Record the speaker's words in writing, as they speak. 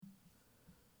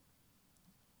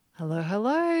Hello,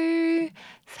 hello.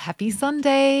 Happy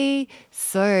Sunday.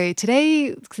 So,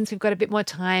 today, since we've got a bit more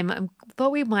time, I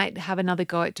thought we might have another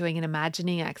go at doing an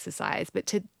imagining exercise.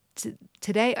 But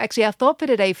today, actually, our thought for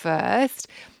today first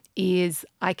is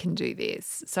I can do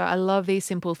this. So, I love these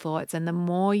simple thoughts. And the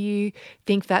more you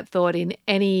think that thought in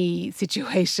any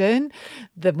situation,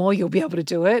 the more you'll be able to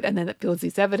do it. And then it builds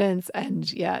this evidence.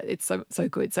 And yeah, it's so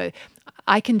good. So,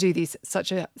 I can do this,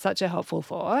 such a helpful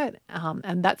thought.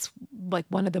 And that's like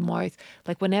one of the most,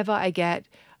 like whenever I get,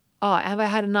 oh, have I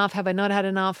had enough? Have I not had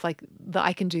enough? Like the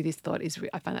I can do this thought is,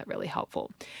 I find that really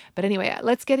helpful. But anyway,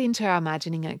 let's get into our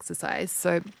imagining exercise.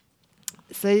 So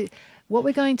what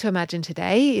we're going to imagine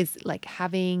today is like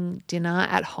having dinner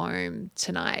at home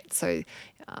tonight. So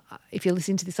if you're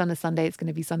listening to this on a Sunday, it's going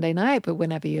to be Sunday night, but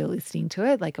whenever you're listening to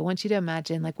it, like I want you to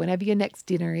imagine like whenever your next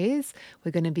dinner is,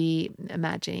 we're going to be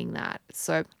imagining that.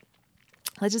 So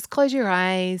let's just close your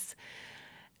eyes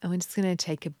and we're just going to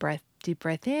take a deep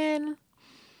breath in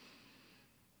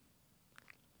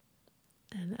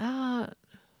and out.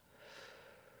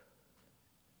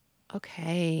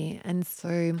 Okay. And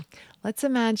so let's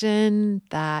imagine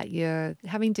that you're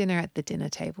having dinner at the dinner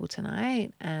table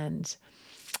tonight, and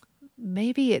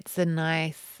maybe it's I'm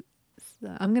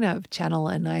going to channel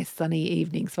a nice sunny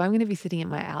evening. So I'm going to be sitting at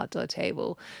my outdoor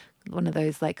table, one of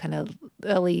those like kind of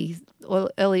early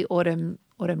autumn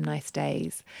nice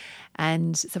days.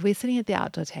 And so we're sitting at the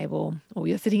outdoor table, or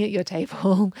you're sitting at your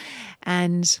table,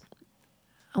 and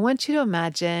I want you to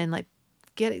imagine like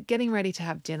getting ready to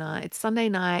have dinner. It's Sunday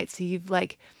night, so you've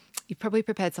probably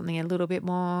prepared something a little bit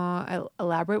more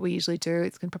elaborate. We usually do.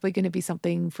 Probably going to be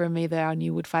something from either our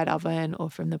new wood-fired oven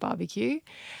or from the barbecue.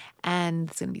 And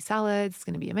it's going to be salads. It's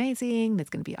going to be amazing. There's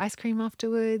going to be ice cream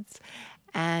afterwards.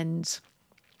 And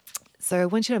so I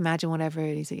want you to imagine whatever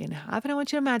it is you're going to have. And I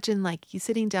want you to imagine like you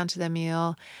sitting down to the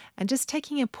meal and just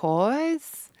taking a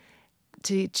pause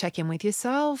to check in with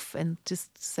yourself and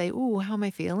just say, oh, how am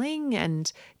I feeling?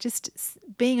 And just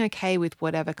being okay with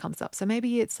whatever comes up. So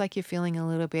maybe it's like you're feeling a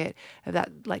little bit of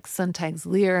that like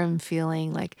Sonntagsleeren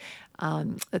feeling, like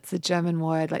it's a German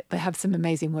word. Like they have some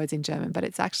amazing words in German, but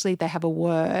it's actually, they have a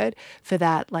word for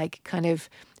that like kind of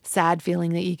sad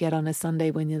feeling that you get on a Sunday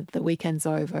when the weekend's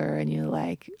over and you're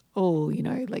like, oh,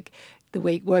 like the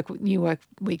new work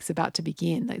week's about to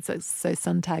begin. Like, so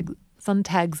Sonntagsleeren.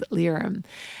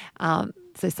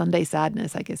 So Sunday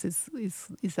sadness, I guess, is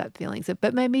that feeling. So,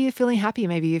 but maybe you're feeling happy.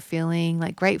 Maybe you're feeling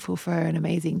like grateful for an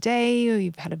amazing day, or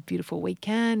you've had a beautiful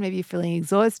weekend. Maybe you're feeling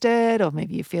exhausted, or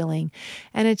maybe you're feeling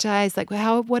energized. Like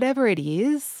whatever it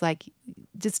is, like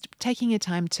just taking a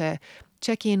time to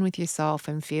check in with yourself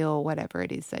and feel whatever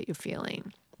it is that you're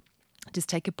feeling. Just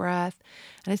take a breath,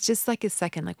 and it's just like a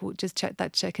second. Like we'll just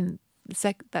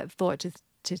that thought just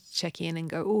to check in and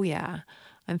go, oh yeah,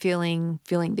 I'm feeling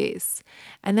this.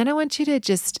 And then I want you to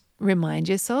just remind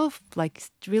yourself, like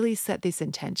really set this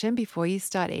intention before you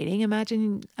start eating.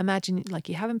 Imagine like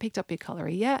you haven't picked up your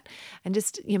calorie yet, and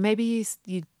just maybe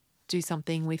you do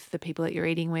something with the people that you're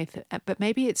eating with, but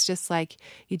maybe it's just like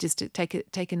you just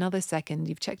take another second.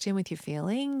 You've checked in with your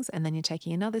feelings, and then you're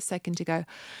taking another second to go,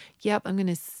 yep, I'm going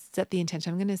to set the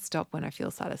intention. I'm going to stop when I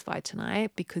feel satisfied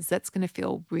tonight, because that's going to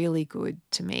feel really good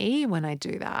to me when I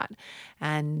do that.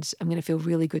 And I'm going to feel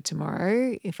really good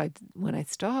tomorrow when I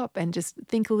stop. And just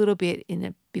think a little bit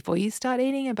before you start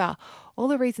eating about all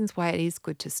the reasons why it is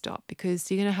good to stop, because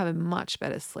you're going to have a much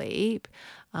better sleep,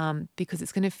 because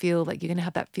it's going to feel like you're going to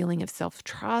have that feeling of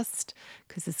self-trust,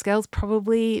 because the scale's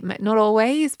probably, not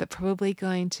always, but probably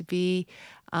going to be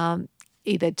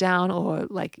either down or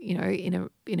like, in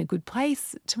a good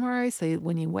place tomorrow. So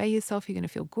when you weigh yourself, you're going to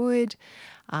feel good.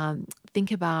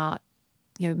 Think about,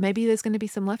 maybe there's going to be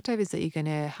some leftovers that you're going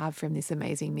to have from this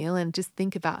amazing meal, and just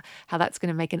think about how that's going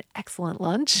to make an excellent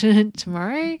lunch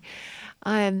tomorrow.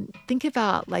 Think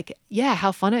about like, yeah,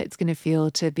 how fun it's going to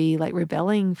feel to be like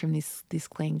rebelling from this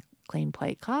clean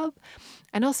plate club.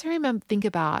 And also think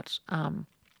about,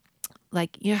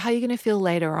 like, how you're going to feel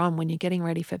later on when you're getting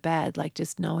ready for bed, like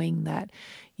just knowing that,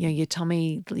 your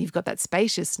tummy, you've got that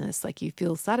spaciousness, like you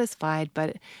feel satisfied,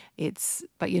 but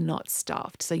you're not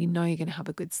stuffed. So, you're going to have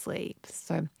a good sleep.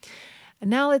 So, and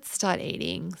now let's start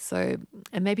eating. So,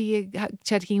 and maybe you're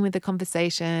chatting with the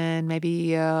conversation,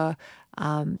 maybe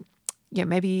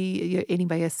maybe you're eating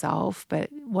by yourself, but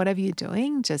whatever you're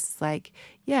doing, just like,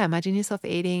 yeah, imagine yourself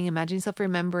eating, imagine yourself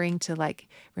remembering to like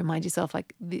remind yourself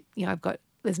like,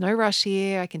 there's no rush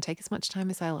here. I can take as much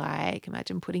time as I like.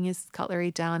 Imagine putting your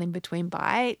cutlery down in between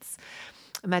bites.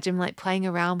 Imagine like playing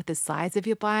around with the size of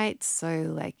your bites.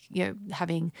 So like,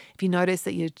 if you notice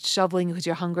that you're shoveling because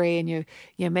you're hungry, and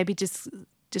maybe just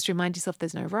remind yourself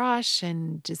there's no rush,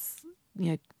 and just,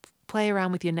 play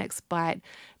around with your next bite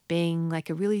being like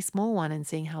a really small one and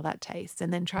seeing how that tastes,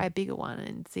 and then try a bigger one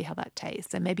and see how that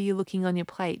tastes. And maybe you're looking on your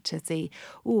plate to see,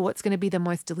 oh, what's going to be the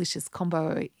most delicious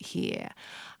combo here.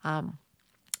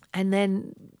 And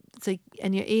then, so,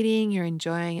 and you're eating, you're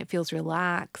enjoying, it feels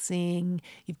relaxing.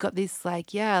 You've got this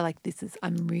like, yeah, like this is,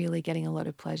 I'm really getting a lot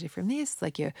of pleasure from this.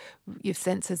 Like your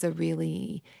senses are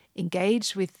really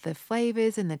engaged with the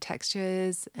flavors and the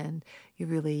textures, and you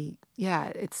really, yeah,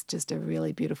 it's just a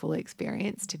really beautiful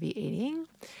experience to be eating.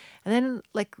 And then,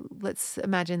 like, let's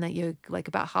imagine that you're like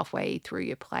about halfway through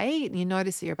your plate and you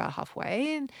notice that you're about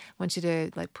halfway, and I want you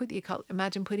to like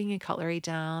imagine putting your cutlery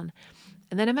down,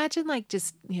 and then imagine like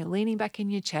just, leaning back in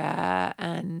your chair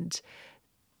and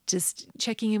just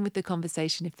checking in with the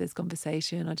conversation if there's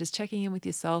conversation, or just checking in with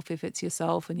yourself if it's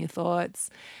yourself and your thoughts,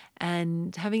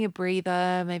 and having a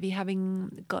breather, maybe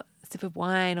having got a sip of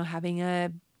wine, or having a,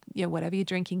 whatever you're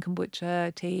drinking,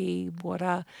 kombucha, tea,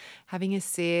 water, having a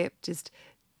sip, just,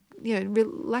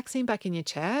 relaxing back in your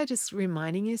chair, just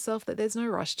reminding yourself that there's no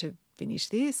rush to finish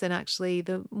this. And actually,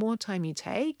 the more time you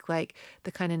take, like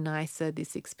the kind of nicer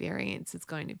this experience is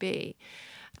going to be.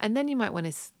 And then you might want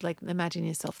to like imagine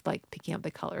yourself like picking up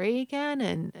the cutlery again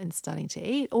and starting to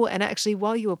eat. And actually,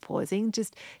 while you were pausing,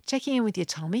 just checking in with your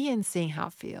tummy and seeing how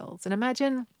it feels. And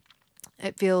imagine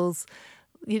it feels,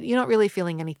 you're not really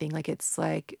feeling anything. Like it's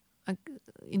like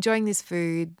enjoying this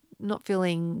food, not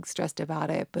feeling stressed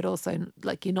about it, but also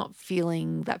like you're not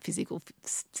feeling that physical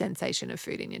sensation of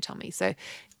food in your tummy. So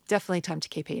definitely time to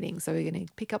keep eating. So we're going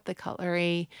to pick up the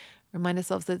cutlery, remind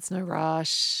ourselves that it's no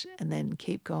rush, and then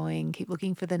keep going, keep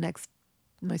looking for the next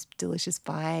most delicious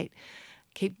bite,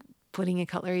 keep putting your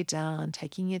cutlery down,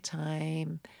 taking your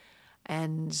time,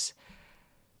 and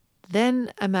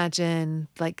then imagine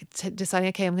like deciding,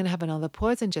 okay, I'm going to have another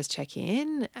pause and just check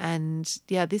in. And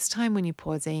yeah, this time when you're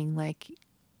pausing, like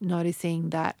noticing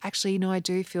that actually, I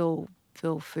do feel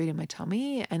food in my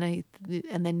tummy, and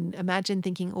then imagine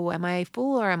thinking, oh, am I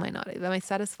full or am I not? Am I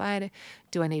satisfied?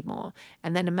 Do I need more?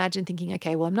 And then imagine thinking,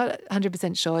 okay, well, I'm not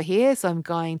 100% sure here, so I'm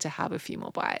going to have a few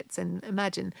more bites. And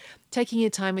imagine taking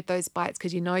your time with those bites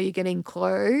because you're getting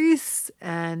close,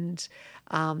 and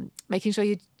making sure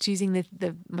you're choosing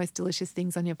the most delicious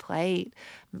things on your plate,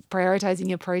 prioritizing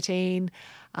your protein.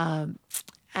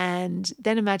 And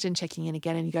then imagine checking in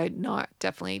again and you go, no,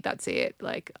 definitely, that's it.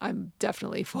 Like, I'm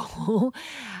definitely full.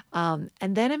 And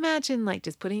then imagine like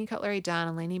just putting your cutlery down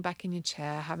and leaning back in your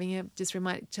chair,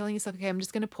 telling yourself, okay, I'm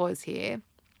just going to pause here.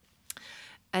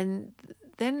 And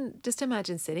then just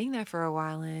imagine sitting there for a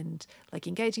while and like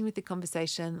engaging with the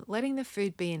conversation, letting the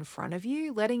food be in front of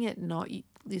you, letting it not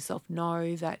yourself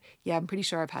know that, yeah, I'm pretty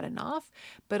sure I've had enough,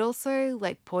 but also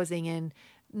like pausing and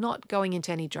not going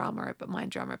into any drama, but mind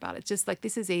drama about it. Just like,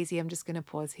 this is easy. I'm just going to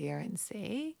pause here and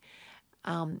see.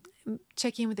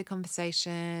 Check in with the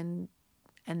conversation,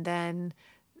 and then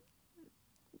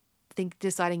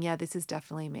deciding, yeah, this is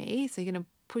definitely me. So you're going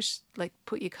to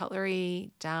put your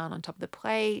cutlery down on top of the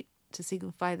plate to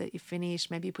signify that you're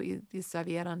finished. Maybe you put your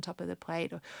serviette on top of the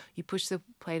plate, or you push the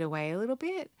plate away a little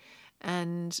bit.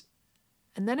 And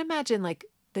then imagine like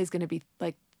there's going to be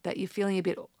like that you're feeling a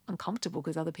bit uncomfortable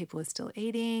because other people are still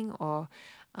eating, or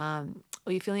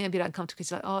you're feeling a bit uncomfortable because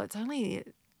you're like, oh, it's only,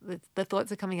 the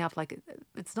thoughts are coming up like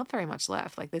it's not very much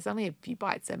left. Like there's only a few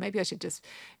bites, so maybe I should just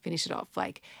finish it off.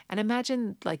 Like, and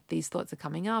imagine like these thoughts are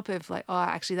coming up of like, oh,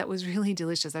 actually that was really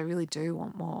delicious. I really do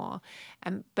want more.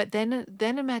 But then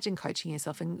imagine coaching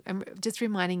yourself and just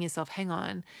reminding yourself, hang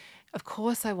on, of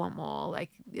course I want more.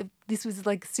 Like if this was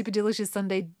like super delicious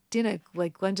Sunday dinner.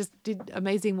 Like Glenn just did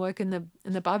amazing work in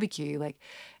the barbecue. Like,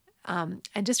 and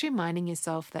just reminding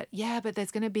yourself that, yeah, but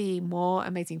there's going to be more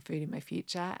amazing food in my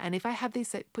future. And if I have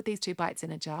put these 2 bites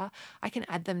in a jar, I can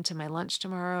add them to my lunch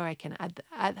tomorrow. I can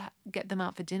get them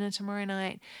out for dinner tomorrow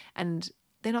night, and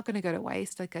they're not going to go to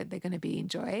waste. Like they're going to be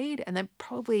enjoyed, and they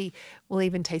probably will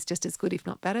even taste just as good, if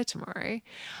not better, tomorrow.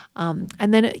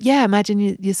 And then, yeah, imagine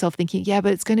yourself thinking, yeah,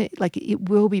 but it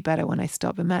will be better when I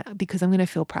stop, because I'm going to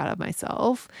feel proud of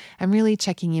myself. I'm really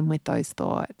checking in with those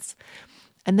thoughts.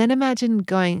 And then imagine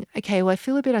going, okay, well, I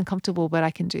feel a bit uncomfortable, but I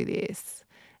can do this.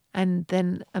 And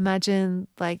then imagine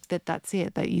like that's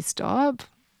it, that you stop,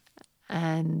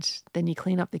 and then you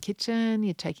clean up the kitchen,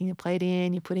 you're taking a plate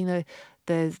in, you're putting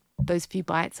those few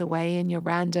bites away in your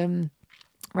random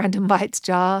bites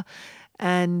jar,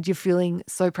 and you're feeling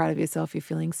so proud of yourself. You're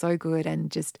feeling so good, and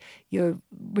just you're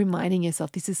reminding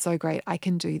yourself, this is so great. I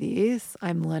can do this.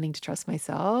 I'm learning to trust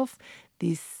myself.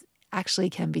 This actually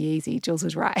can be easy. Jules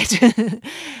was right.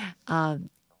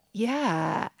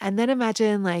 Yeah. And then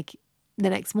imagine like the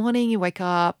next morning you wake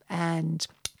up and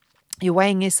you're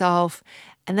weighing yourself,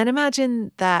 and then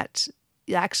imagine that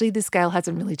actually the scale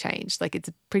hasn't really changed. Like it's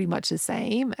pretty much the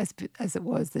same as it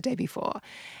was the day before.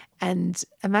 And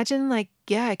imagine like,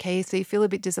 yeah, okay, so you feel a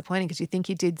bit disappointed because you think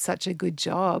you did such a good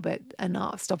job at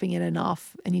enough, stopping at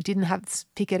enough, and you didn't have to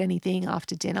pick at anything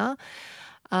after dinner.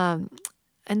 Um,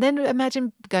 and then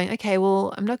imagine going, okay,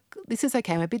 well, this is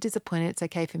okay. I'm a bit disappointed. It's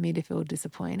okay for me to feel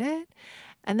disappointed.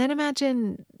 And then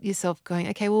imagine yourself going,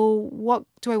 okay, well, what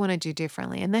do I want to do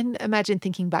differently? And then imagine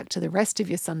thinking back to the rest of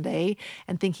your Sunday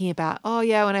and thinking about, oh,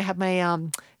 yeah, when I had my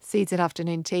seeds at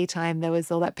afternoon tea time, there was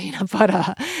all that peanut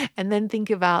butter. And then think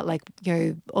about like,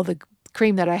 all the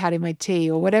cream that I had in my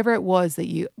tea or whatever it was that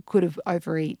you could have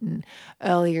overeaten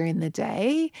earlier in the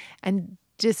day. And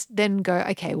just then go,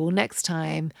 okay, well, next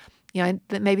time,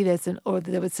 that maybe there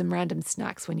was some random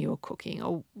snacks when you were cooking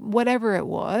or whatever it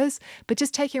was, but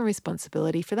just taking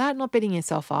responsibility for that, not beating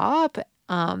yourself up,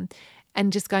 and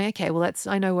just going, okay, well,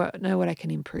 I know what I can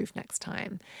improve next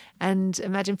time. And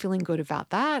imagine feeling good about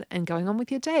that and going on with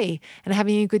your day and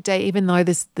having a good day, even though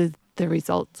the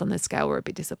results on the scale were a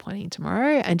bit disappointing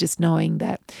tomorrow, and just knowing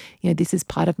that, this is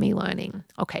part of me learning.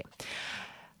 Okay.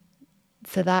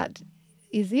 So that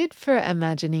is it for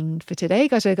imagining for today.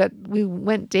 Gosh, we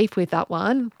went deep with that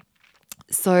one.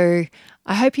 So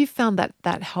I hope you found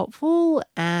that helpful,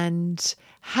 and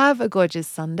have a gorgeous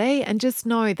Sunday, and just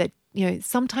know that,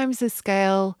 sometimes the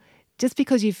scale, just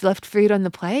because you've left food on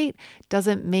the plate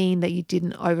doesn't mean that you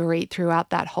didn't overeat throughout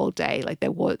that whole day. Like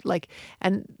there was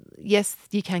and yes,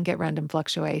 you can get random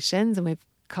fluctuations, and we've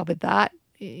covered that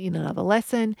in another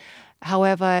lesson.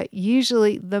 However,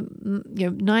 usually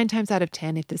 9 times out of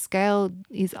 10, if the scale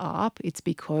is up, it's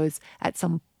because at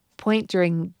some point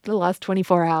during the last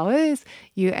 24 hours,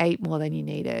 you ate more than you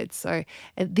needed. So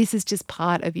this is just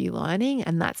part of you learning,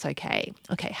 and that's okay.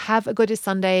 Okay, have a gorgeous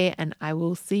Sunday, and I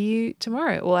will see you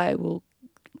tomorrow, or I will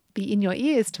be in your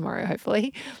ears tomorrow,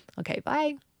 hopefully. Okay,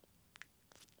 bye.